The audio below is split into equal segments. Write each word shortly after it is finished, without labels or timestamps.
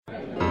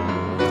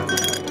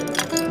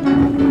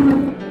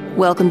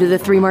Welcome to the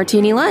Three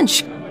Martini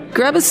Lunch.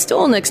 Grab a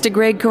stool next to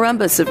Greg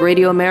Columbus of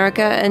Radio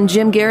America and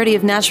Jim Garrity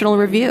of National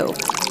Review.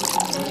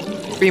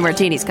 Three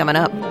Martinis coming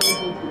up.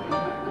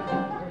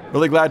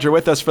 Really glad you're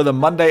with us for the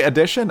Monday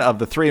edition of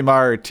the Three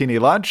Martini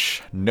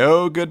Lunch.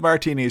 No good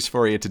martinis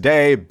for you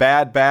today.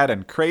 Bad,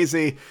 and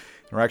crazy.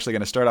 We're actually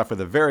going to start off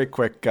with a very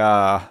quick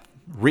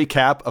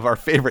recap of our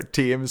favorite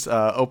teams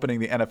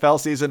opening the NFL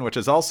season, which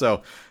is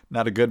also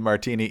not a good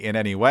martini in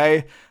any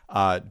way.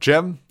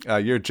 Jim,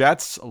 your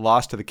Jets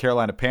lost to the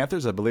Carolina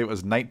Panthers. I believe it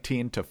was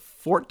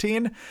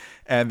 19-14.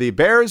 And the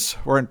Bears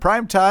were in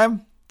prime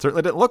time.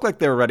 Certainly didn't look like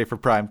they were ready for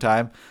prime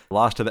time.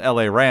 Lost to the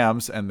LA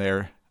Rams and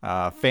their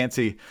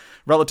fancy,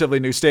 relatively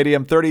new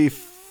stadium,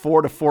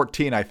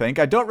 34-14, I think.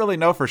 I don't really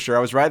know for sure.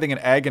 I was writhing in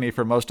agony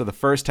for most of the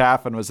first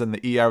half and was in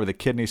the ER with a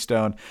kidney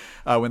stone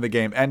when the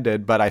game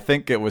ended, but I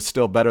think it was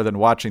still better than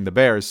watching the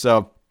Bears.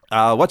 So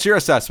what's your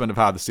assessment of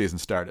how the season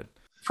started?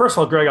 First of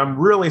all, Greg, I'm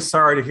really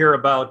sorry to hear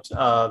about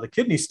the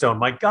kidney stone.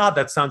 My God,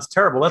 that sounds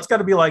terrible. That's got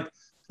to be like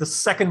the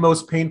second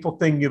most painful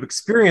thing you've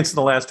experienced in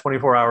the last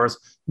 24 hours,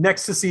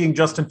 next to seeing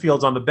Justin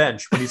Fields on the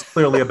bench when he's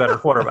clearly a better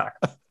quarterback.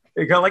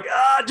 You go like,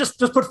 just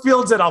put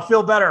Fields in. I'll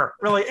feel better.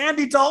 Really,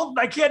 Andy Dalton,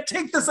 I can't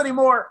take this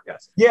anymore.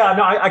 Yes. Yeah,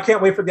 no, I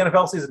can't wait for the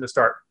NFL season to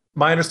start.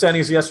 My understanding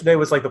is yesterday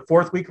was like the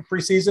fourth week of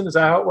preseason. Is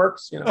that how it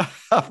works? You know,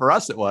 For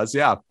us, it was,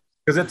 yeah.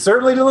 Because it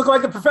certainly didn't look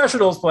like the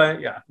professionals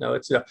playing. Yeah, no,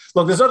 it's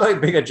look. There's nothing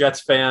like being a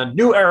Jets fan.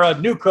 New era,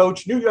 new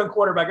coach, new young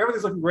quarterback.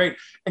 Everything's looking great,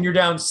 and you're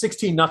down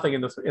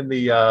 16-0 in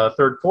the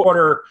third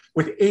quarter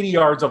with 80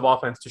 yards of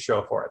offense to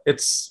show for it.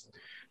 It's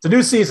a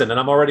new season, and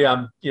I'm already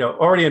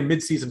in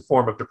mid-season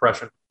form of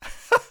depression.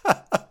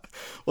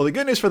 Well, the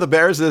good news for the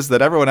Bears is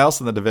that everyone else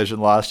in the division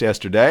lost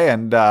yesterday,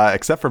 and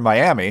except for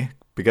Miami,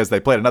 because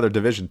they played another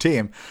division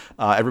team,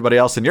 everybody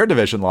else in your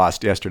division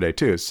lost yesterday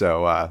too.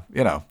 So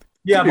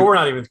Yeah, but we're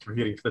not even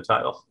competing for the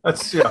title.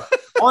 That's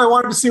all I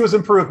wanted to see was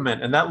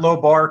improvement, and that low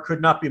bar could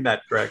not be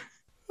met, Greg.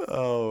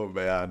 Oh,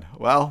 man.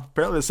 Well,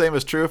 apparently the same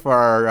is true for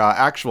our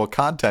actual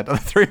content on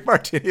the Three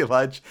Martini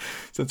Lunch,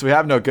 since we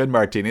have no good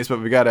martinis,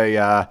 but we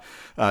got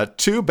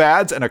two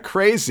bads and a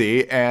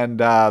crazy, and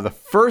the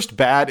first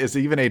bad is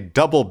even a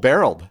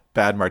double-barreled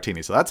bad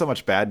martini. So that's how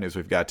much bad news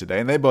we've got today,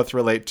 and they both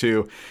relate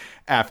to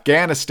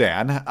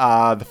Afghanistan.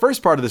 The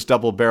first part of this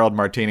double-barreled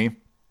martini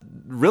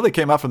really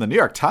came out from the New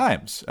York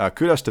Times.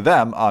 Kudos to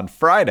them on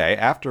Friday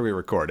after we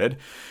recorded.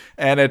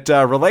 And it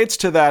relates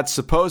to that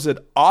supposed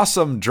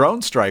awesome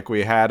drone strike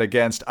we had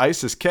against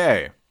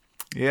ISIS-K.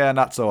 Yeah,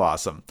 not so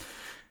awesome.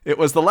 It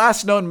was the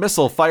last known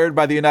missile fired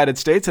by the United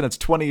States in its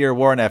 20-year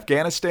war in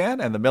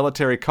Afghanistan, and the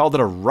military called it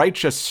a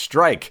righteous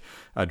strike,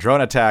 a drone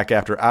attack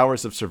after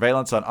hours of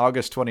surveillance on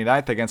August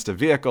 29th against a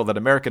vehicle that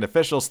American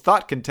officials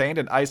thought contained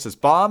an ISIS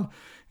bomb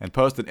and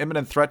posed an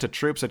imminent threat to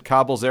troops at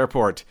Kabul's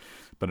airport.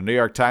 But a New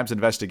York Times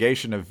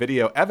investigation of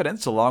video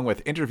evidence, along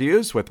with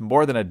interviews with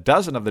more than a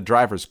dozen of the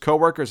driver's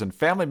coworkers and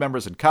family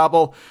members in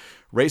Kabul,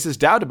 raises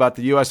doubt about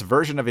the U.S.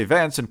 version of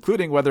events,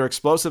 including whether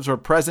explosives were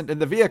present in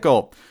the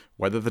vehicle,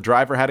 whether the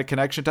driver had a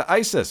connection to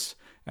ISIS,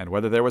 and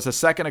whether there was a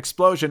second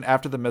explosion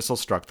after the missile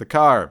struck the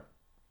car.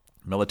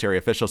 Military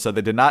officials said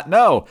they did not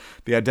know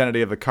the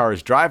identity of the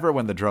car's driver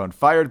when the drone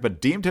fired,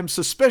 but deemed him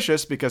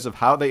suspicious because of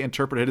how they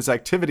interpreted his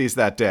activities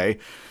that day,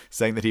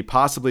 saying that he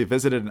possibly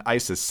visited an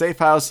ISIS safe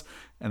house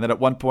and then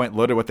at one point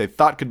loaded what they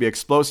thought could be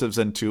explosives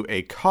into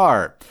a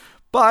car.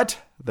 But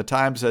the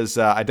Times has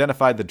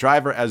identified the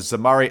driver as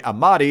Zamari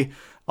Ahmadi,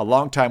 a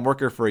longtime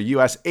worker for a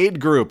U.S. aid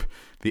group.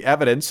 The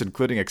evidence,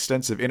 including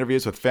extensive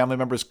interviews with family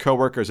members,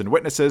 coworkers, and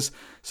witnesses,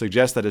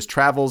 suggests that his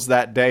travels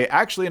that day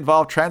actually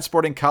involved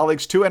transporting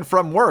colleagues to and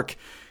from work.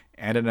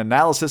 And an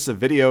analysis of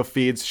video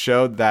feeds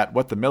showed that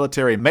what the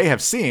military may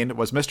have seen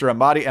was Mr.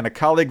 Ahmadi and a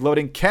colleague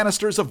loading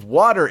canisters of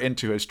water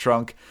into his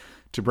trunk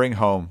to bring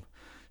home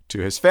to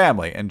his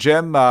family. And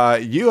Jim,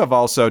 you have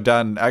also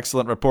done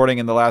excellent reporting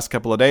in the last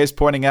couple of days,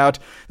 pointing out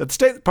that the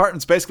State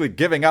Department's basically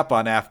giving up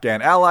on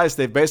Afghan allies.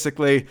 They've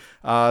basically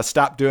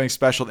stopped doing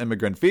special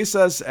immigrant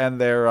visas,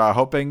 and they're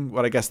hoping,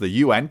 what I guess the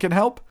UN can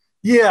help?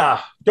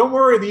 Yeah, don't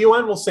worry, the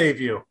UN will save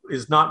you,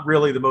 is not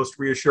really the most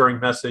reassuring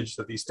message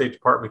that the State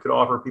Department could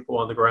offer people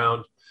on the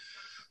ground.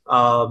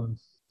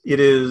 It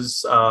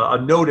is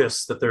a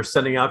notice that they're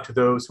sending out to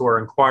those who are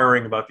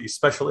inquiring about the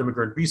special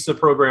immigrant visa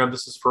program.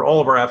 This is for all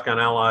of our Afghan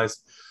allies.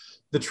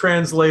 The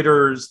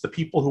translators, the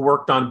people who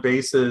worked on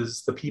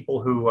bases, the people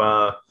who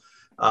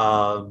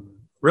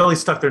really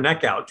stuck their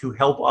neck out to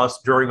help us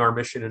during our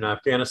mission in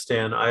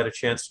Afghanistan. I had a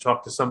chance to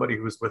talk to somebody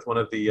who was with one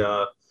of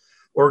the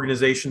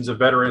organizations of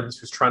veterans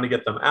who's trying to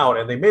get them out.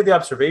 And they made the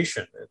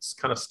observation, it's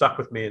kind of stuck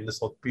with me, and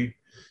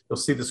you'll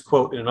see this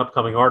quote in an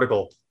upcoming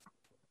article.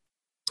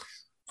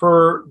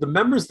 For the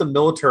members of the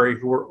military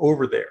who were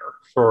over there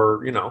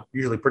for,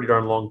 usually pretty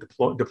darn long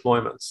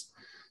deployments,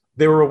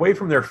 they were away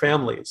from their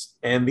families,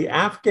 and the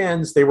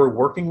Afghans they were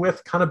working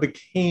with kind of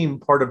became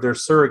part of their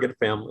surrogate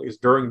families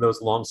during those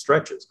long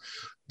stretches.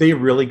 They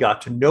really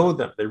got to know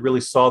them. They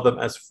really saw them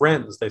as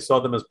friends. They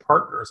saw them as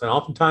partners. And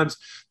oftentimes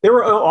they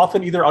were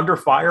often either under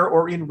fire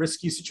or in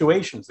risky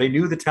situations. They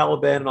knew the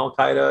Taliban and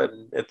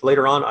Al-Qaeda and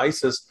later on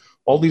ISIS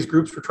all these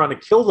groups were trying to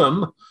kill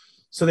them.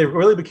 So they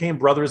really became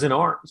brothers in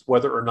arms,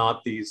 whether or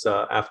not these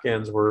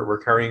Afghans were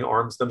carrying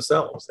arms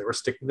themselves. They were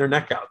sticking their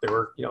neck out. They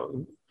were,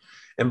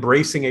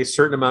 embracing a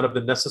certain amount of the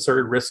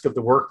necessary risk of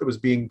the work that was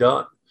being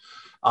done.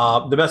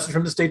 The message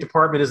from the State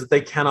Department is that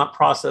they cannot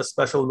process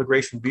special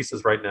immigration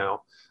visas right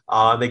now.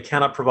 They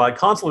cannot provide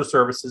consular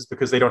services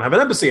because they don't have an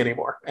embassy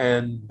anymore.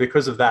 And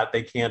because of that,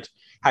 they can't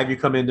have you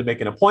come in to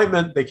make an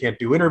appointment. They can't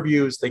do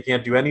interviews. They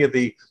can't do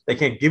they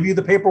can't give you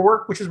the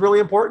paperwork, which is really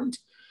important.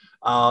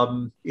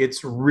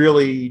 It's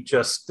really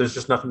there's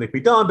just nothing that can be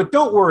done. But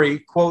don't worry,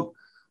 quote,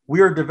 we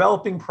are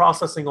developing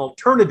processing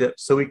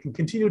alternatives so we can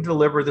continue to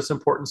deliver this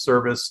important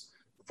service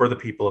for the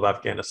people of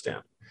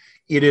Afghanistan.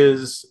 It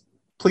is,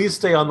 please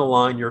stay on the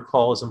line. Your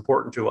call is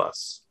important to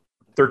us.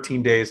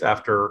 13 days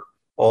after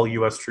all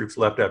U.S. troops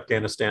left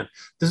Afghanistan.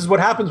 This is what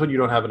happens when you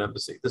don't have an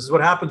embassy. This is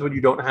what happens when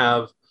you don't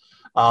have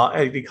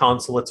any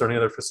consulates or any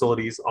other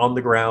facilities on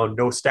the ground,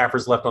 no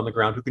staffers left on the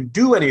ground who can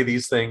do any of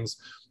these things.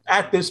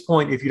 At this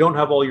point, if you don't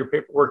have all your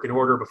paperwork in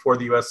order before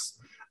the U.S.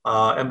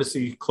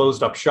 Embassy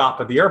closed up shop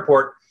at the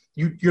airport,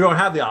 you don't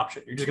have the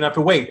option. You're just going to have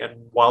to wait.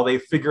 And while they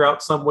figure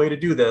out some way to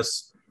do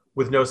this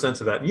with no sense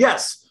of that. And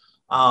yes,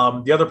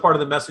 the other part of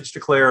the message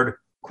declared,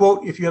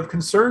 quote, if you have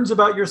concerns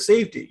about your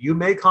safety, you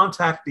may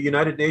contact the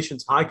United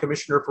Nations High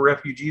Commissioner for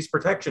Refugees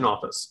Protection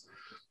Office,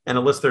 and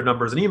it lists their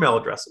numbers and email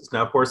addresses.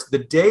 Now, of course, the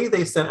day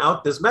they sent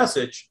out this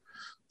message,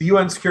 the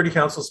UN Security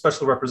Council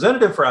Special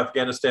Representative for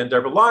Afghanistan,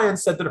 Deborah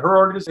Lyons, said that her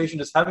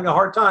organization is having a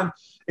hard time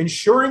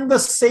ensuring the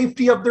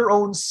safety of their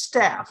own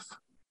staff.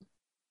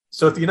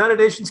 So if the United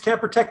Nations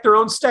can't protect their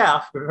own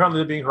staff, apparently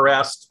they're being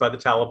harassed by the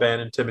Taliban,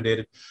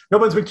 intimidated. No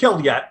one's been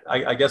killed yet.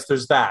 I guess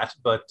there's that.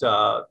 But,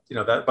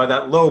 that by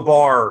that low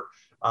bar,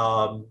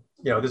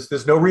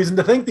 there's no reason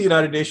to think the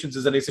United Nations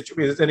is in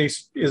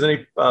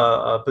any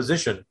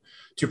position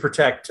to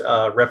protect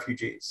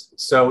refugees.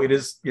 So it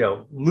is,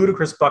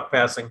 ludicrous buck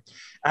passing.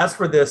 As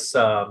for this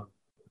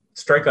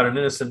strike on an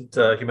innocent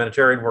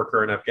humanitarian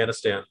worker in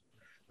Afghanistan,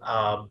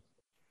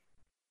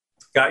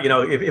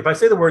 if I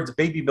say the words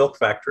baby milk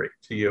factory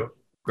to you,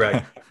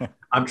 Greg,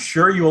 I'm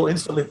sure you will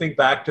instantly think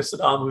back to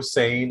Saddam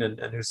Hussein and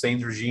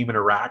Hussein's regime in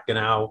Iraq and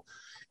how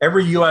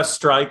every U.S.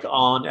 strike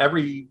on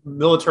every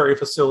military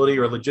facility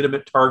or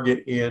legitimate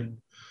target in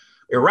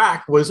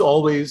Iraq was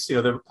always,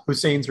 the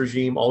Hussein's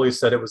regime always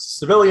said it was a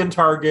civilian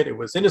target. It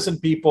was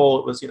innocent people.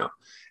 It was,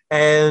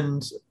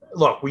 and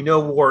look, we know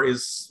war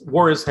is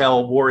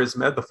hell. War is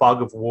the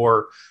fog of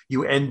war.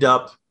 You end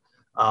up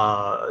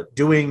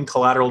doing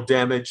collateral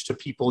damage to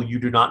people you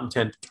do not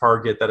intend to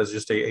target. That is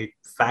just a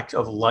fact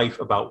of life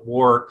about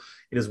war.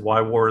 It is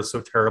why war is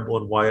so terrible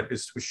and why it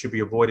should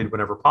be avoided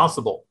whenever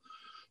possible.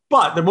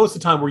 But most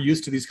of the time we're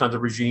used to these kinds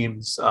of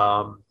regimes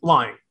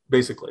lying,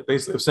 basically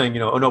saying,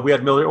 oh no, we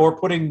had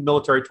putting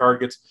military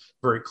targets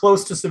very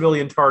close to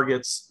civilian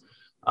targets,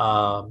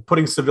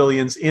 putting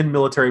civilians in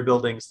military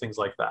buildings, things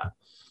like that.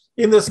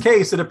 In this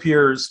case, it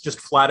appears just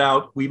flat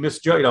out, we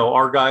misjudged,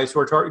 our guys who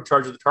are in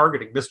charge of the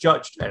targeting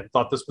misjudged and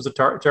thought this was a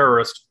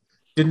terrorist,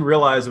 didn't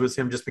realize it was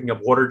him just picking up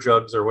water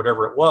jugs or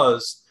whatever it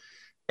was.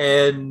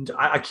 And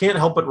I can't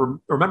help but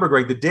remember,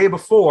 Greg, the day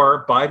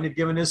before Biden had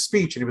given his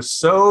speech and he was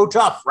so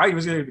tough, right? He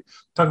was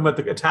talking about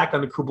the attack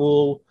on the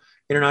Kabul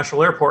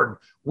International Airport. And,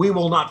 we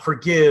will not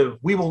forgive.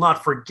 We will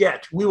not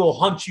forget. We will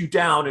hunt you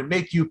down and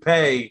make you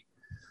pay.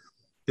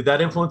 Did that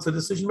influence the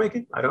decision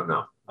making? I don't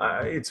know.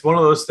 It's one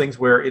of those things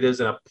where it is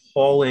an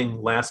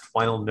appalling last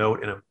final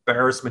note, an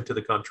embarrassment to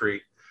the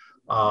country,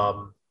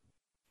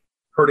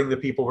 hurting the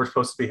people we're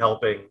supposed to be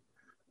helping.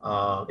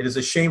 It is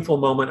a shameful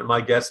moment, and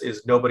my guess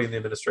is nobody in the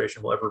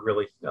administration will ever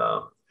really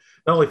not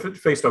only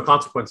face no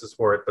consequences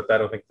for it, but I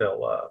don't think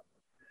they'll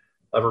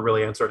ever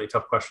really answer any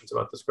tough questions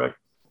about this, Greg.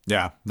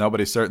 Yeah,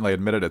 nobody certainly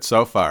admitted it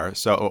so far.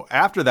 So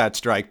after that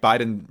strike,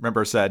 Biden,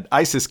 remember, said,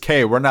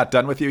 ISIS-K, we're not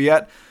done with you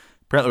yet.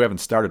 Apparently we haven't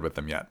started with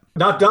them yet.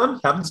 Not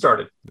done? Haven't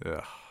started.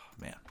 Ugh,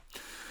 man.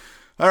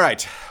 All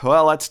right.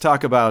 Well, let's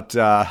talk about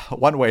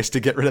one way to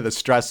get rid of the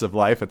stress of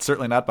life. It's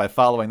certainly not by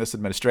following this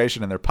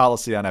administration and their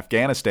policy on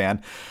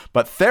Afghanistan,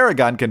 but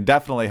Theragun can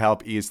definitely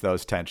help ease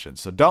those tensions.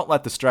 So don't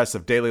let the stress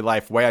of daily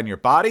life weigh on your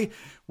body.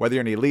 Whether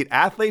you're an elite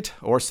athlete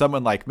or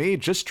someone like me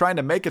just trying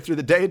to make it through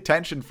the day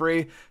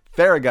tension-free,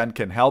 Theragun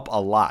can help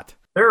a lot.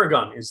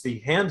 Theragun is the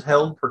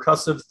handheld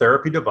percussive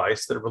therapy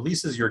device that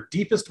releases your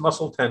deepest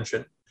muscle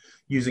tension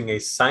using a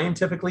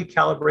scientifically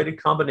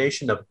calibrated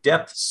combination of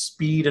depth,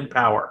 speed, and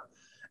power.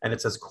 And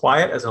it's as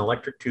quiet as an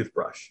electric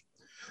toothbrush.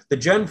 The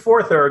Gen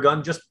 4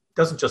 Theragun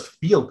doesn't just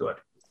feel good.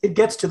 It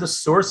gets to the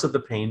source of the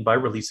pain by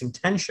releasing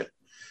tension.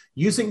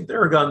 Using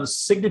Theragun's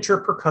signature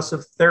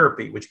percussive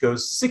therapy, which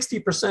goes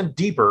 60%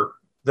 deeper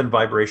than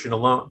vibration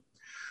alone.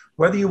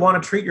 Whether you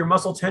want to treat your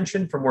muscle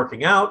tension from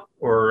working out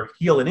or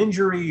heal an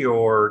injury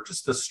or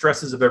just the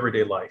stresses of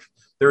everyday life,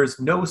 there is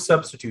no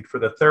substitute for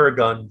the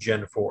Theragun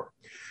Gen 4.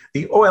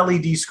 The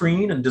OLED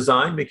screen and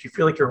design make you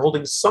feel like you're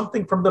holding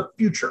something from the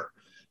future.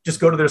 Just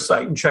go to their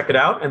site and check it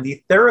out. And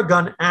the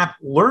Theragun app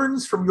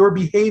learns from your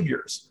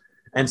behaviors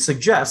and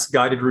suggests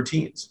guided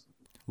routines.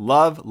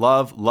 Love,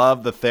 love,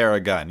 love the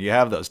Theragun. You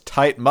have those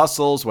tight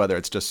muscles, whether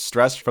it's just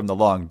stress from the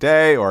long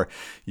day or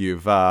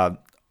you've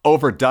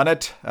overdone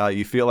it.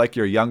 You feel like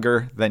you're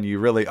younger than you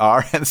really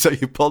are. And so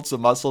you pulled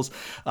some muscles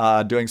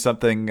doing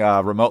something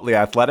remotely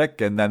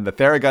athletic. And then the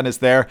Theragun is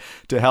there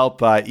to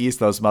help ease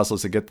those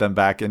muscles and get them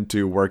back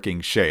into working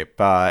shape.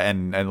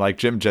 And like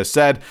Jim just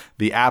said,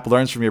 the app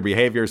learns from your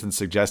behaviors and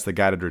suggests the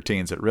guided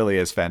routines. It really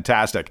is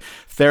fantastic.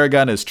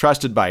 Theragun is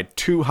trusted by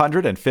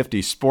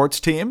 250 sports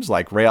teams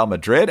like Real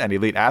Madrid and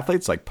elite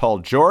athletes like Paul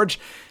George,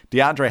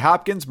 DeAndre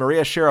Hopkins,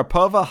 Maria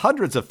Sharapova,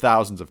 hundreds of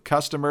thousands of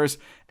customers,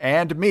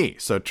 and me.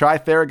 So try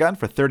Theragun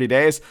for 30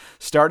 days,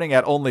 starting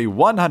at only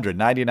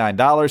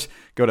 $199.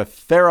 Go to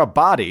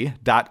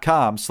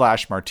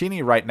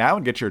therabody.com/martini right now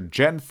and get your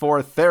Gen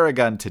 4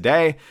 Theragun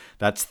today.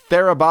 That's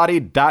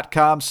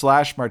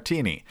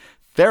therabody.com/martini.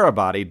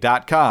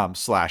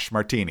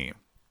 therabody.com/martini.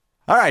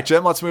 All right,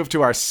 Jim, let's move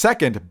to our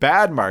second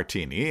bad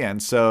martini.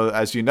 And so,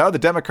 as you know, the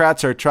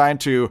Democrats are trying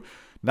to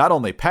not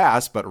only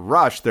pass, but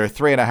rush their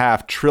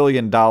 $3.5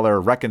 trillion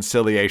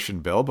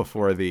reconciliation bill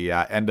before the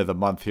end of the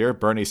month here.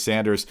 Bernie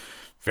Sanders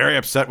very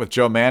upset with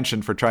Joe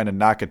Manchin for trying to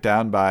knock it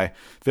down by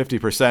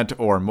 50%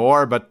 or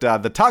more. But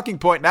the talking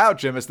point now,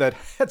 Jim, is that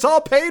it's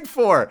all paid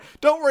for.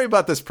 Don't worry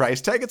about this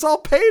price tag. It's all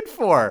paid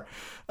for.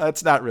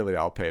 It's not really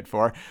all paid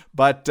for.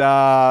 But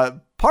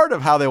part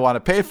of how they want to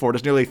pay for it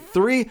is nearly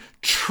 $3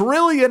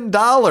 trillion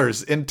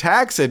in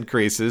tax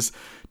increases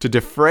to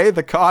defray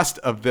the cost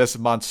of this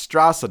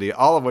monstrosity,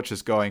 all of which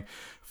is going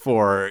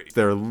for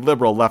their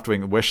liberal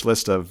left-wing wish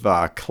list of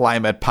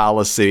climate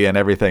policy and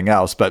everything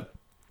else. But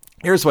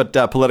here's what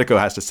Politico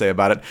has to say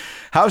about it.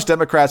 House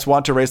Democrats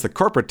want to raise the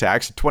corporate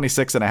tax to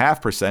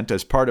 26.5%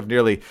 as part of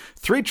nearly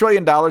 $3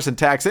 trillion in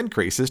tax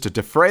increases to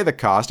defray the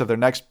cost of their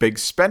next big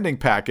spending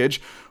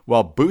package,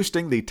 while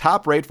boosting the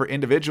top rate for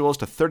individuals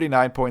to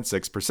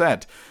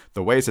 39.6%.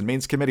 The Ways and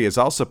Means Committee is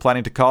also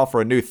planning to call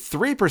for a new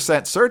 3%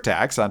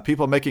 surtax on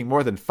people making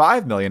more than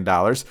 $5 million.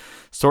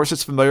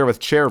 Sources familiar with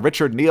Chair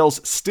Richard Neal's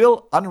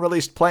still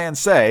unreleased plan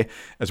say,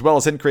 as well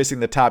as increasing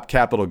the top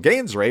capital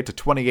gains rate to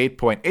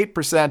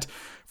 28.8%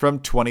 from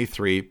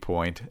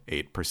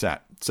 23.8%.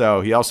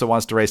 So he also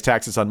wants to raise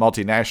taxes on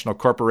multinational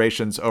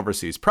corporations'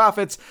 overseas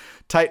profits,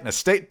 tighten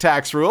estate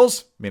tax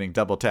rules, meaning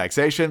double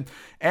taxation,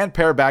 and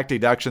pare back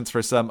deductions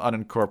for some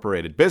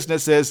unincorporated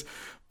businesses.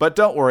 But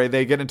don't worry,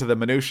 they get into the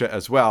minutia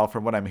as well.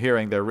 From what I'm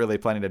hearing, they're really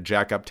planning to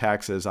jack up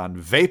taxes on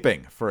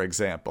vaping, for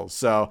example.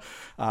 So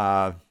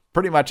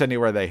pretty much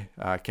anywhere they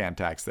can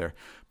tax, they're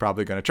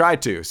probably going to try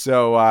to.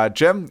 So,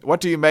 Jim, what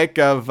do you make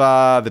of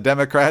the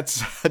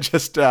Democrats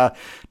just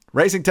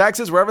raising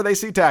taxes wherever they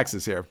see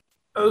taxes here?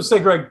 I would say,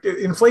 Greg,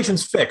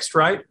 inflation's fixed,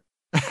 right?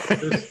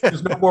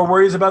 There's no more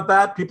worries about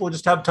that. People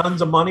just have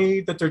tons of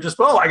money that they're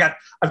just,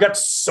 I've got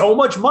so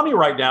much money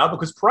right now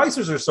because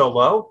prices are so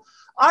low.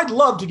 I'd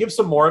love to give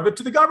some more of it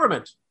to the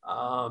government.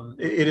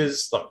 It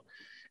is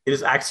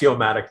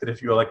axiomatic that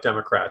if you elect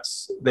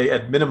Democrats, they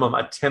at minimum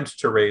attempt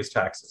to raise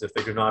taxes. If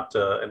they do not,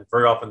 and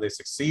very often they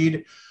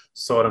succeed.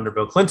 Saw it under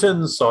Bill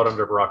Clinton, saw it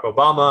under Barack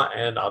Obama,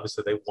 and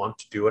obviously they want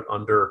to do it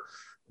under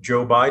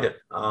Joe Biden.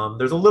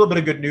 There's a little bit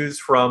of good news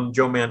from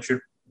Joe Manchin.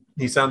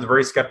 He sounds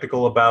very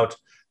skeptical about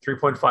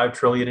 $3.5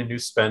 trillion in new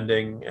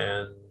spending.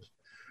 And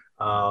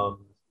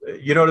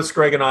you notice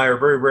Greg and I are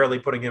very rarely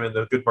putting him in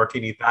the good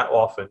martini that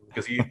often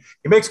because he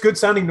makes good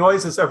sounding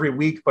noises every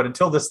week. But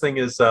until this thing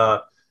is,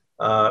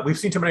 we've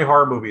seen too many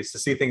horror movies to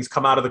see things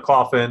come out of the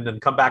coffin and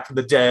come back from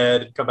the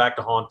dead and come back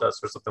to haunt us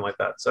or something like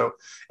that. So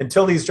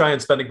until these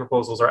giant spending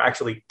proposals are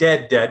actually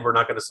dead, we're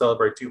not going to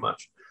celebrate too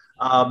much.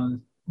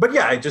 But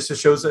yeah, it just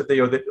shows that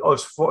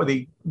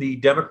the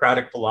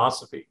Democratic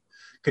philosophy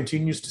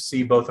continues to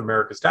see both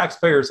America's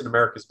taxpayers and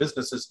America's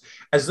businesses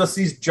as just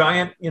these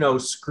giant,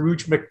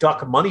 Scrooge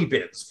McDuck money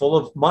bins full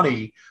of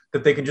money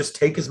that they can just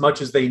take as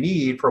much as they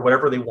need for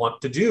whatever they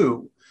want to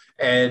do.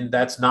 And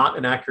that's not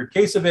an accurate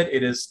case of it.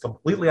 It is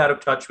completely out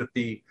of touch with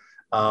the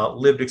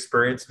lived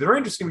experience. It's very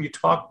interesting when you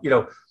talk,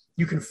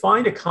 you can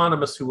find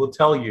economists who will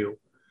tell you,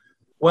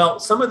 well,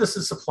 some of this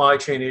is supply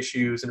chain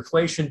issues.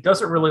 Inflation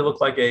doesn't really look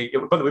like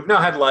but we've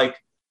now had like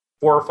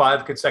 4 or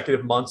 5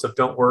 consecutive months of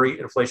don't worry,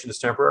 inflation is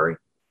temporary.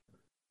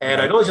 And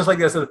I know it's just like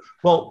this.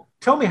 Well,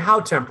 tell me how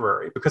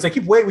temporary, because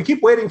we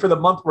keep waiting for the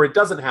month where it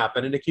doesn't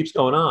happen and it keeps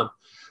going on.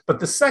 But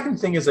the second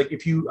thing is like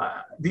if you,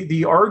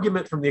 the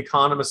argument from the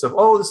economists of,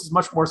 this is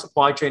much more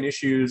supply chain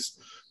issues.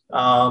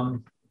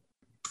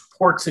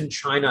 Ports in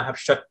China have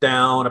shut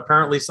down.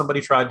 Apparently somebody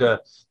tried to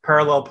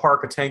parallel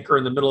park a tanker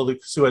in the middle of the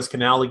Suez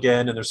Canal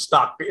again, and they're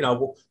stuck,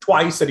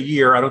 twice in a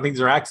year. I don't think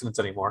there are accidents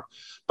anymore.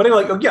 But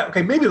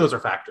anyway, maybe those are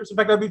factors. In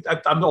fact,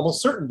 I'm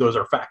almost certain those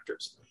are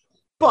factors.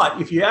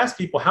 But if you ask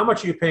people, how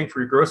much are you paying for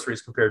your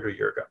groceries compared to a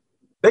year ago?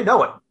 They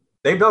know it.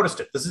 They've noticed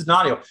it. This is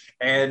not,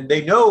 and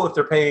they know if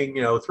they're paying,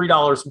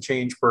 $3 and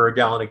change for a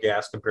gallon of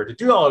gas compared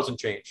to $2 and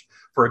change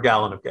for a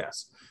gallon of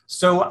gas.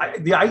 So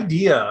the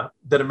idea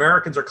that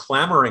Americans are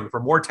clamoring for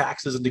more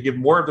taxes and to give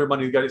more of their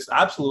money to the government is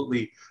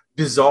absolutely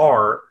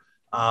bizarre.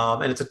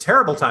 And it's a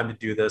terrible time to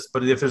do this.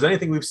 But if there's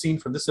anything we've seen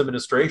from this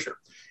administration,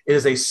 it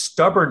is a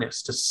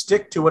stubbornness to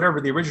stick to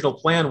whatever the original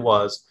plan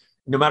was,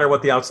 no matter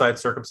what the outside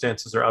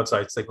circumstances or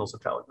outside signals are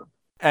telling them.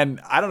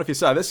 And I don't know if you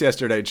saw this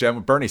yesterday,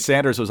 Jim. Bernie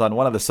Sanders was on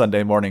one of the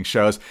Sunday morning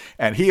shows,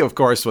 and he, of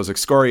course, was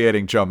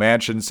excoriating Joe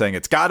Manchin, saying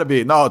it's got to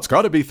be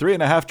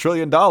 $3.5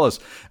 trillion.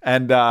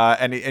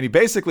 And he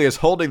basically is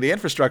holding the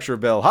infrastructure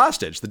bill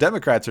hostage. The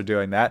Democrats are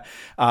doing that,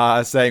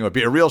 saying it would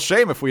be a real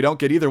shame if we don't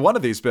get either one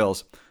of these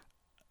bills.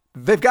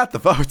 They've got the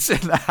votes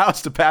in the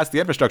House to pass the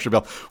infrastructure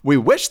bill. We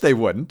wish they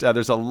wouldn't.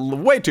 There's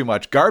way too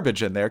much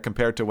garbage in there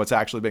compared to what's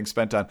actually being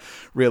spent on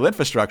real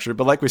infrastructure.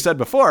 But like we said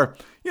before,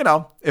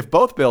 if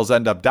both bills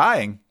end up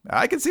dying,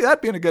 I can see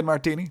that being a good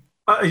martini.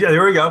 Yeah,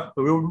 there we go.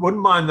 We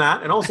wouldn't mind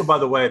that. And also, by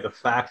the way, the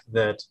fact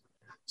that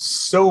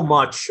so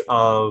much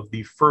of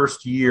the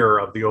first year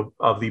of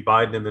the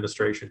Biden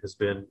administration has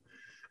been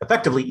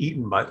effectively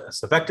eaten by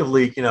this,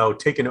 effectively,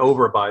 taken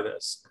over by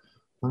this.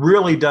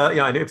 Really does,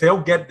 and if they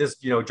don't get this,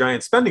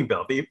 giant spending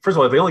bill, first of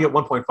all, if they only get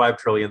 1.5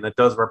 trillion, that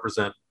does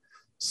represent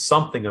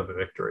something of a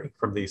victory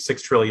from the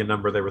 6 trillion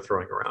number they were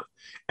throwing around.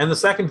 And the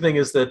second thing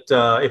is that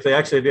if they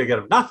actually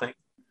get nothing,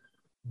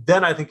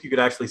 then I think you could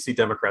actually see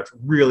Democrats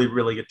really,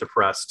 really get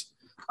depressed,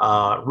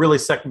 really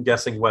second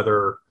guessing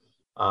whether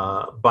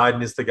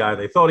Biden is the guy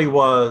they thought he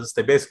was.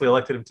 They basically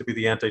elected him to be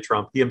the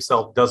anti-Trump. He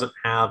himself doesn't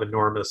have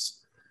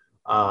enormous,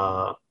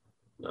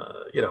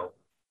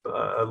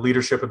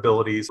 leadership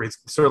abilities. He's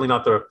certainly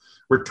not the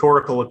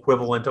rhetorical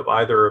equivalent of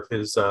either of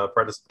his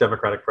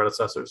Democratic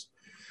predecessors.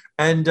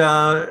 And,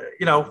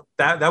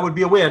 that would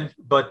be a win,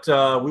 but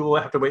we will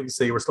have to wait and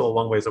see. We're still a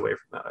long ways away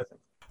from that, I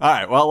think. All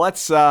right, well,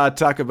 let's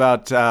talk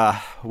about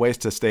ways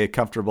to stay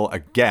comfortable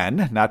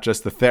again, not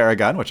just the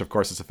Theragun, which of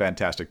course is a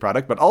fantastic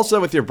product, but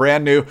also with your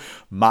brand new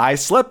My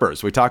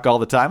Slippers. We talk all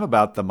the time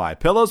about the My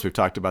Pillows. We've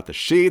talked about the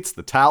sheets,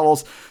 the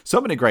towels,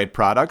 so many great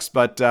products,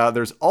 but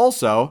there's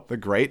also the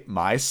great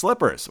My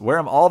Slippers. Wear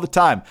them all the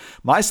time.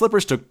 My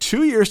Slippers took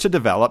 2 years to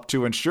develop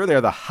to ensure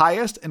they're the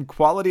highest in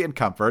quality and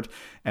comfort.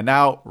 And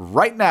now,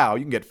 right now,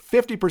 you can get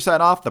 50%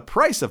 off the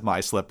price of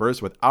My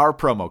Slippers with our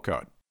promo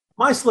code.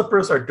 My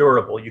Slippers are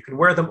durable. You can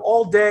wear them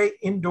all day,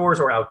 indoors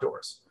or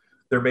outdoors.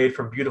 They're made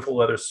from beautiful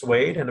leather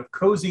suede and have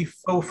cozy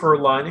faux fur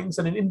linings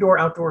and an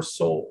indoor-outdoor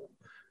sole.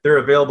 They're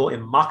available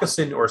in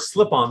moccasin or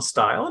slip-on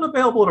style and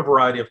available in a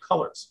variety of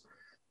colors.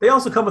 They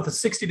also come with a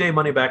 60-day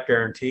money-back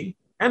guarantee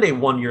and a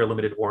 1-year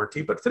limited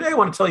warranty. But today I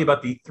want to tell you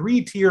about the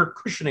 3-tier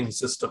cushioning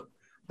system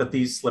that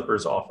these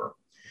slippers offer.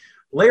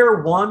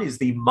 Layer 1 is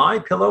the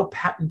MyPillow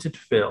patented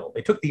fill.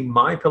 They took the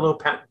MyPillow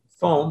patent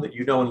foam that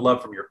you know and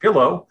love from your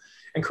pillow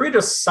and created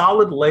a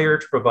solid layer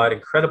to provide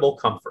incredible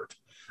comfort.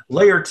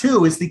 Layer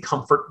 2 is the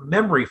Comfort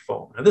Memory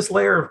Foam. And this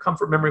layer of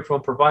Comfort Memory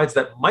Foam provides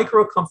that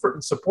micro comfort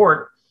and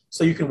support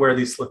so you can wear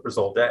these slippers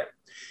all day.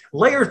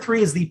 Layer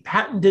 3 is the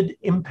patented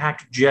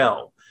Impact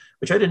Gel,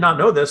 which I did not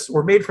know this,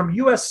 were made from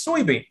US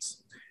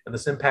soybeans. And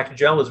this Impact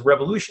Gel is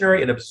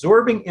revolutionary in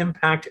absorbing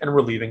impact and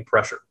relieving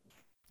pressure.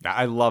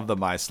 I love the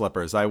My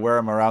Slippers. I wear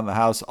them around the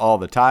house all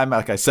the time.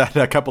 Like I said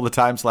a couple of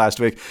times last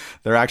week,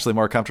 they're actually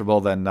more comfortable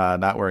than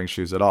not wearing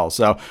shoes at all.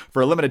 So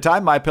for a limited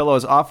time, MyPillow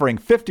is offering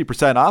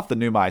 50% off the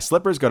new My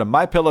Slippers. Go to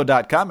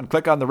MyPillow.com and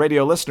click on the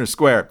radio listener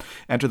square.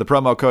 Enter the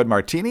promo code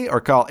Martini or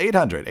call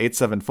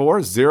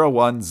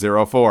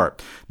 800-874-0104.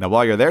 Now,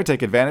 while you're there,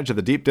 take advantage of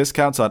the deep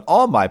discounts on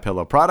all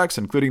MyPillow products,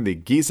 including the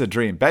Giza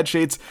Dream bed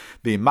sheets,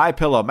 the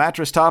MyPillow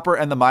mattress topper,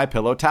 and the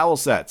MyPillow towel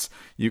sets.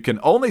 You can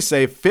only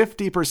save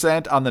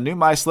 50% on the new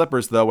My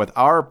Slippers, though, with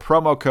our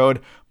promo code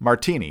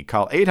Martini.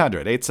 Call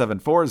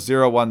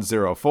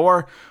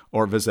 800-874-0104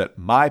 or visit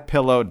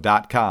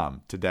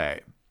mypillow.com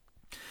today.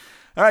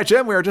 All right,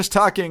 Jim, we were just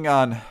talking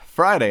on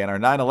Friday in our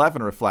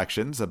 9/11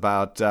 reflections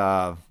about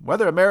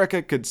whether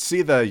America could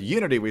see the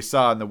unity we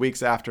saw in the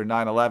weeks after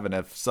 9/11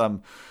 if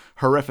some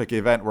horrific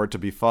event were to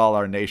befall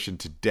our nation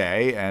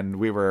today, and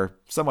we were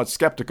somewhat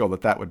skeptical that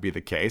that would be the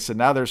case. And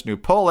now there's new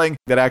polling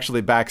that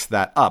actually backs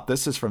that up.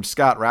 This is from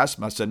Scott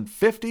Rasmussen.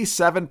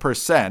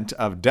 57%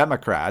 of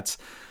Democrats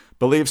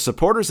believe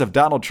supporters of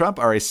Donald Trump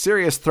are a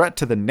serious threat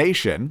to the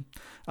nation.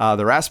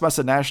 The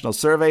Rasmussen National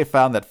Survey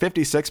found that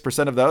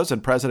 56% of those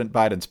in President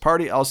Biden's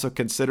party also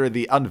consider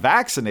the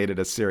unvaccinated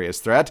a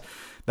serious threat.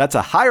 That's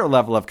a higher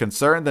level of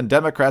concern than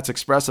Democrats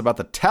express about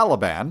the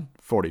Taliban,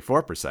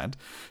 44%,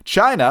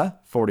 China,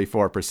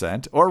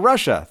 44%, or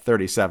Russia,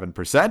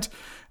 37%.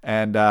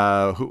 And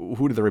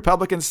who do the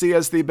Republicans see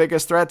as the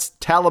biggest threats?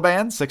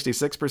 Taliban,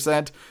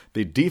 66%,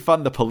 the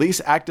defund the police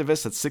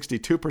activists at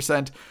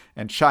 62%,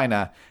 and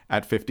China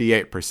at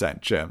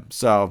 58%, Jim.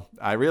 So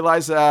I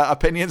realize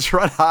opinions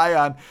run high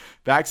on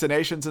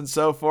vaccinations and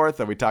so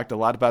forth, and we talked a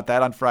lot about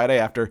that on Friday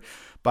after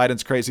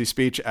Biden's crazy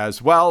speech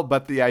as well.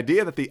 But the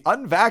idea that the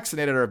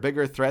unvaccinated are a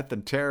bigger threat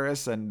than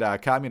terrorists and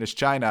communist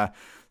China,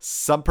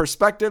 some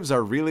perspectives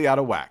are really out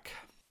of whack.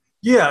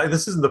 Yeah,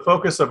 this isn't the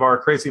focus of our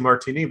crazy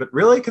martini, but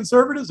really,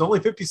 conservatives,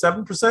 only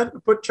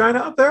 57% put China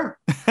up there?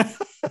 Can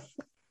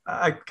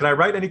I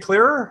write any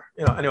clearer?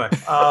 Anyway.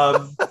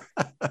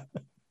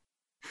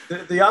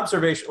 The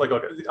observation,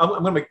 I'm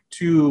going to make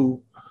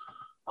two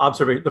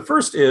observation. The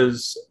first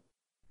is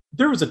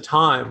there was a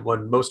time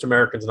when most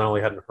Americans not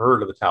only hadn't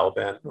heard of the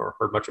Taliban or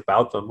heard much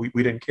about them, we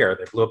didn't care.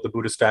 They blew up the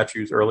Buddha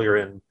statues earlier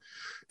in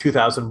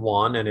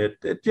 2001, and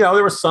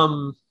there were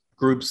some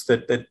groups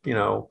that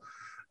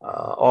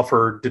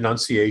offered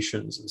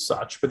denunciations and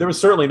such, but there was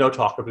certainly no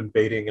talk of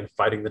invading and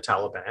fighting the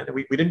Taliban, and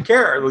we didn't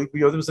care.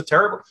 There was a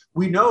terrible.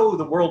 We know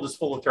the world is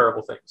full of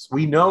terrible things.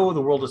 We know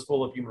the world is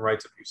full of human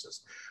rights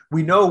abuses.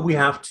 We know we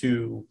have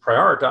to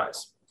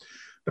prioritize.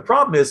 The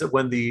problem is that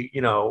when the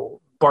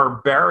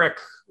barbaric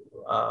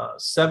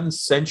 7th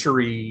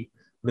century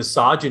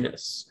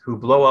misogynists who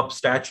blow up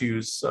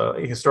statues,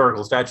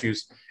 historical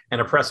statues, and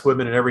oppress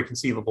women in every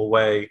conceivable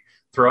way,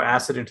 throw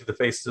acid into the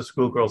faces of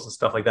schoolgirls and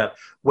stuff like that,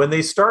 when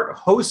they start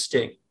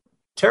hosting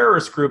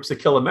terrorist groups that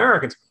kill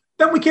Americans,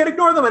 then we can't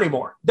ignore them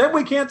anymore. Then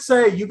we can't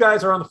say, you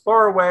guys are on the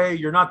far away,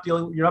 you're not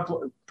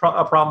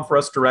a problem for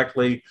us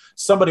directly.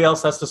 Somebody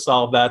else has to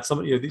solve that.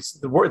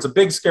 It's a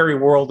big, scary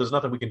world. There's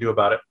nothing we can do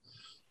about it.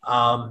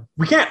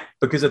 We can't,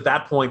 because at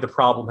that point, the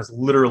problem has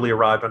literally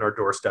arrived on our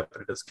doorstep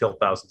and it has killed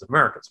thousands of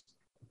Americans.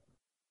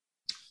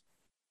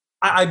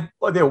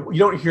 You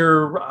don't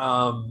hear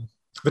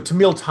the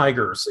Tamil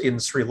Tigers in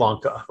Sri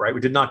Lanka, right?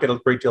 We did not get a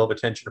great deal of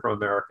attention from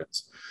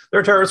Americans. They're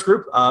a terrorist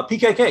group,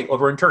 PKK,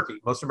 over in Turkey.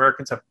 Most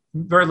Americans have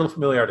very little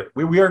familiarity.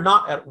 We are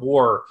not at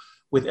war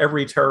with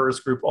every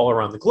terrorist group all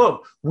around the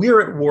globe. We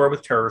are at war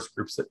with terrorist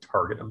groups that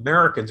target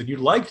Americans. And you'd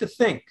like to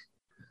think,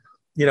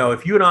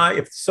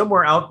 if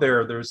somewhere out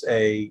there's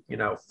a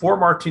 4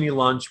 martini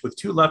lunch with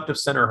 2 left of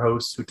center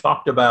hosts who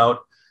talked about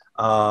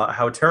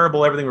how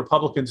terrible everything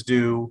Republicans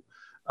do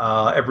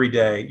every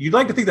day, you'd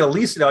like to think that at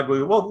least we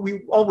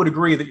all would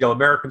agree that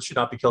Americans should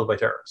not be killed by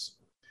terrorists.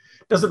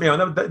 Doesn't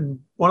one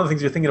of the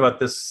things you're thinking about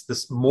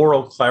this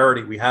moral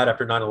clarity we had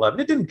after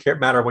 9/11. It didn't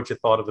matter what you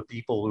thought of the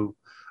people who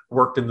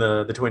worked in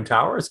the Twin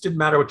Towers. It didn't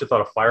matter what you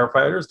thought of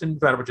firefighters. It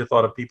didn't matter what you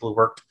thought of people who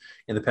worked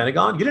in the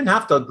Pentagon. You didn't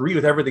have to agree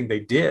with everything they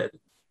did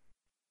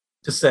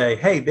to say,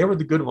 hey, they were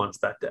the good ones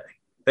that day.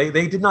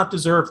 They did not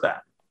deserve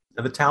that.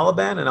 And the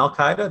Taliban and Al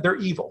Qaeda, they're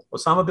evil.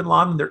 Osama bin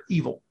Laden, they're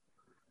evil.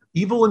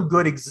 Evil and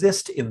good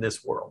exist in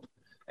this world.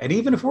 And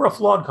even if we're a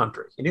flawed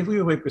country, and if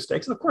we make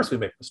mistakes, and of course we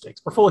make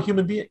mistakes, we're full of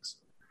human beings.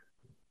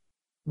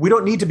 We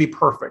don't need to be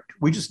perfect.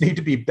 We just need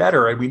to be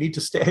better. And we need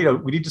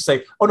to we need to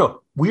say, oh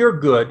no, we are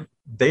good.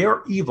 They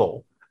are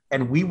evil.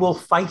 And we will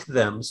fight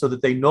them so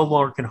that they no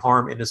longer can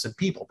harm innocent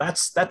people.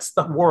 That's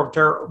the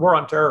war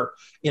on terror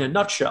in a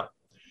nutshell.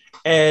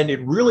 And it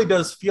really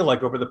does feel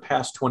like over the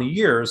past 20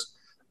 years,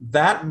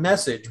 that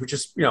message, which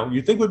is,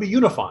 you think would be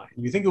unifying.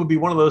 You think it would be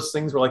one of those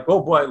things where like,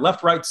 oh boy,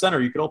 left, right, center,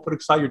 you could all put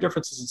aside your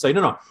differences and say,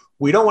 no,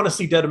 we don't want to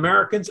see dead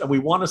Americans. And we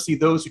want to see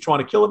those who try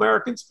to kill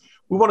Americans.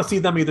 We want to see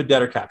them either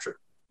dead or captured.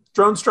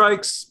 Drone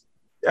strikes,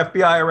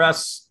 FBI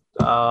arrests,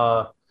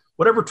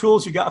 whatever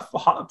tools you got,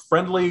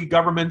 friendly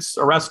governments,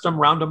 arrest them,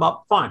 round them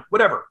up, fine,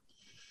 whatever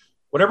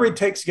it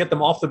takes to get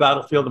them off the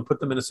battlefield and put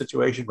them in a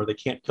situation where they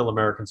can't kill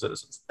American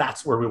citizens.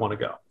 That's where we want to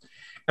go.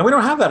 And we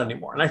don't have that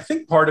anymore. And I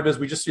think part of it is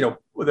we just,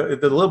 with a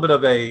little bit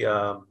of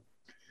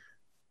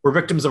we're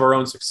victims of our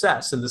own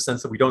success in the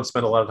sense that we don't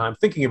spend a lot of time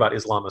thinking about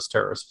Islamist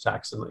terrorist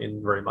attacks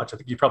in very much. I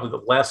think probably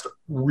the last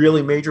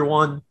really major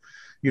one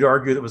you'd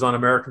argue that was on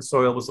American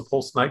soil was the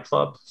Pulse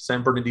nightclub,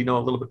 San Bernardino,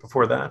 a little bit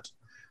before that.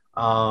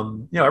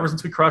 Ever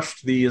since we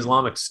crushed the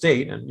Islamic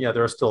State, and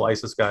there are still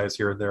ISIS guys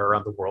here and there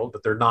around the world,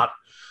 but they're not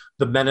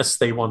the menace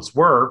they once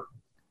were.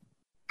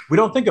 We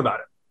don't think about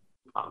it.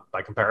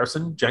 By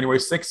comparison, January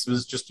 6th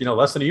was just,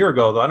 less than a year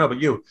ago, though I don't know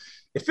about you.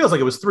 It feels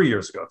like it was 3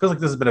 years ago. It feels like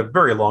this has been a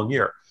very long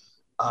year.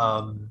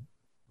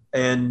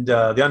 And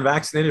the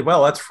unvaccinated,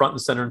 well, that's front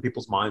and center in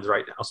people's minds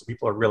right now. So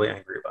people are really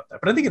angry about that.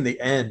 But I think in the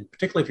end,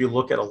 particularly if you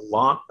look at a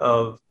lot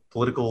of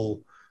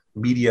political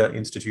media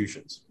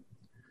institutions,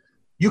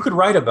 you could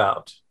write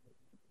about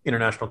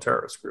international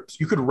terrorist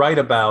groups. You could write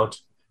about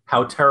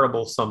how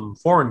terrible some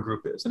foreign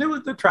group is.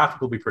 And the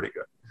traffic will be pretty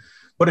good.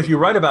 But if you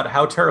write about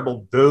how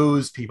terrible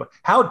those people,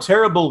 how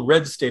terrible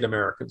red state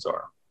Americans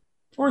are,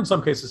 or in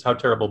some cases, how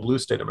terrible blue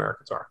state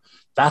Americans are,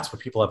 that's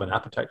what people have an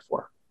appetite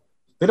for.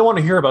 They don't want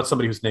to hear about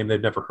somebody whose name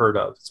they've never heard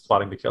of that's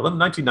plotting to kill. In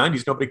the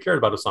 1990s, nobody cared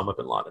about Osama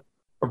bin Laden,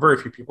 or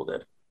very few people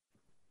did.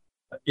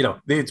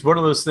 It's one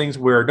of those things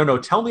where, no,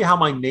 tell me how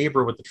my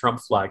neighbor with the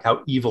Trump flag,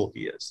 how evil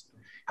he is,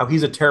 how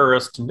he's a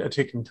terrorist and a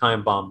ticking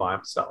time bomb by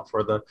himself,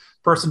 or the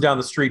person down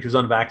the street who's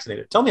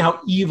unvaccinated. Tell me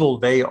how evil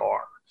they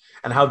are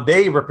and how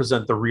they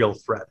represent the real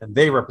threat, and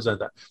they represent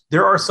that.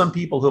 There are some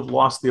people who have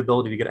lost the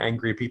ability to get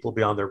angry at people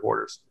beyond their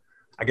borders.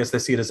 I guess they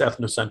see it as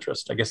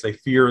ethnocentrist. I guess they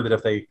fear that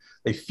if they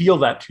feel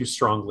that too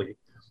strongly,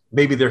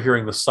 maybe they're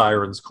hearing the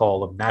sirens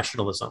call of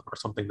nationalism or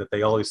something that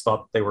they always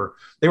thought they were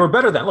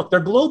better than. Look, they're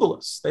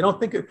globalists. They don't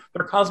think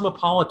they're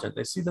cosmopolitan.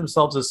 They see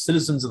themselves as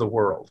citizens of the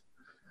world.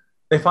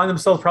 They find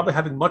themselves probably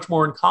having much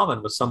more in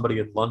common with somebody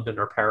in London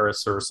or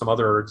Paris or some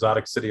other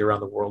exotic city around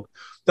the world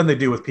than they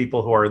do with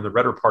people who are in the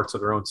redder parts of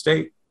their own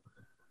state.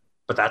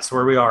 But that's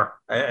where we are.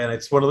 And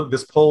it's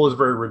this poll is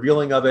very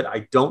revealing of it.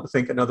 I don't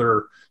think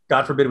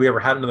God forbid we ever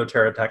had another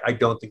terror attack, I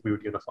don't think we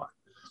would unify.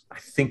 I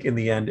think in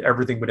the end,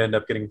 everything would end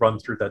up getting run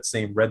through that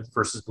same red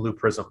versus blue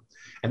prism.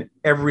 And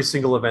every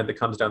single event that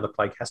comes down the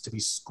pike has to be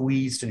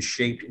squeezed and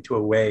shaped into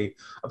a way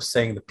of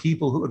saying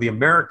the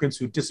Americans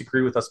who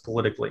disagree with us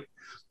politically,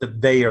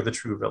 that they are the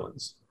true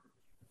villains,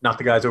 not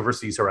the guys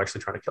overseas who are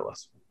actually trying to kill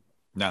us.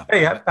 No.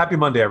 Hey, happy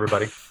Monday,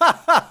 everybody.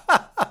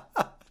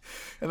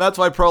 And that's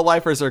why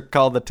pro-lifers are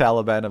called the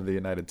Taliban of the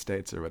United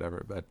States or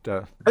whatever.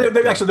 But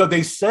actually, no,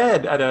 they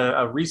said at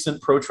a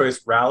recent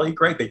pro-choice rally,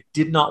 Greg, they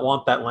did not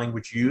want that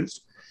language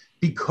used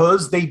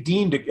because they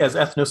deemed it as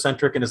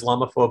ethnocentric and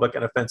Islamophobic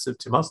and offensive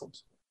to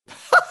Muslims.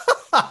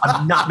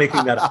 I'm not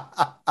making that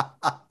up.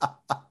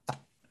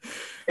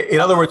 In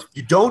other words,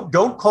 you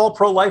don't call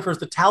pro-lifers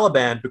the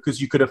Taliban because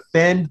you could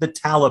offend the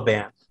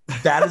Taliban.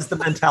 That is the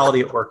mentality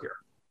at work here.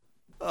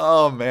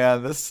 Oh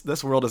man,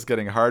 this world is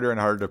getting harder and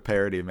harder to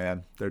parody,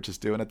 man. They're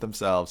just doing it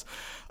themselves.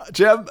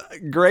 Jim,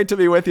 great to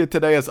be with you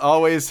today as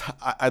always.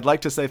 I'd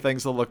like to say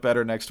things will look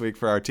better next week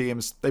for our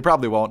teams. They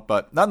probably won't,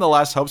 but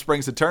nonetheless, hope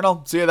springs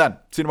eternal. See you then.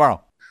 See you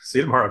tomorrow. See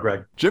you tomorrow,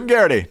 Greg. Jim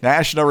Garrity,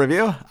 National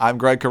Review. I'm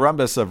Greg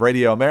Corombos of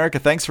Radio America.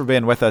 Thanks for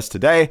being with us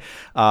today.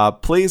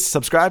 Please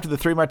subscribe to the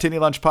 3 Martini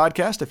Lunch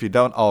podcast if you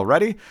don't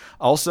already.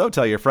 Also,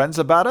 tell your friends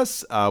about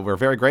us. We're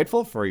very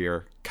grateful for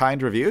your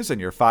kind reviews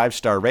and your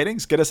 5-star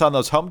ratings. Get us on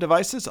those home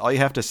devices. All you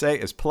have to say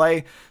is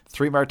play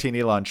 3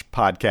 Martini Lunch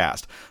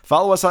podcast.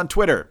 Follow us on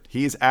Twitter.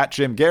 He's at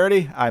Jim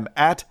Garrity. I'm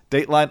at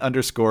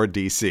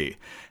Dateline_DC.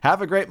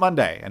 Have a great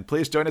Monday, and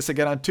please join us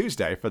again on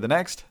Tuesday for the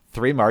next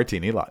 3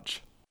 Martini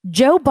Lunch.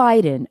 Joe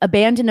Biden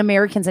abandoned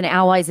Americans and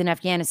allies in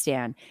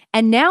Afghanistan,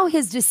 and now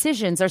his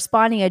decisions are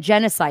spawning a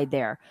genocide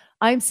there.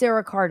 I'm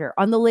Sarah Carter.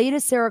 On the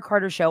latest Sarah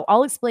Carter Show,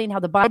 I'll explain how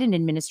the Biden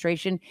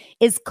administration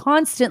is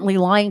constantly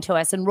lying to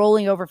us and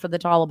rolling over for the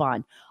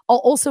Taliban. I'll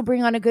also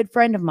bring on a good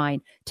friend of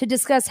mine to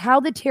discuss how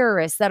the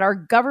terrorists that our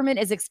government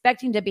is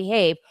expecting to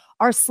behave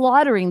are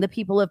slaughtering the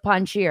people of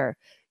Panjshir.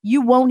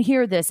 You won't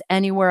hear this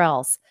anywhere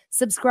else.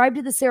 Subscribe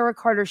to the Sarah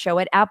Carter Show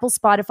at Apple,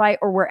 Spotify,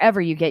 or wherever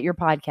you get your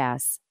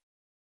podcasts.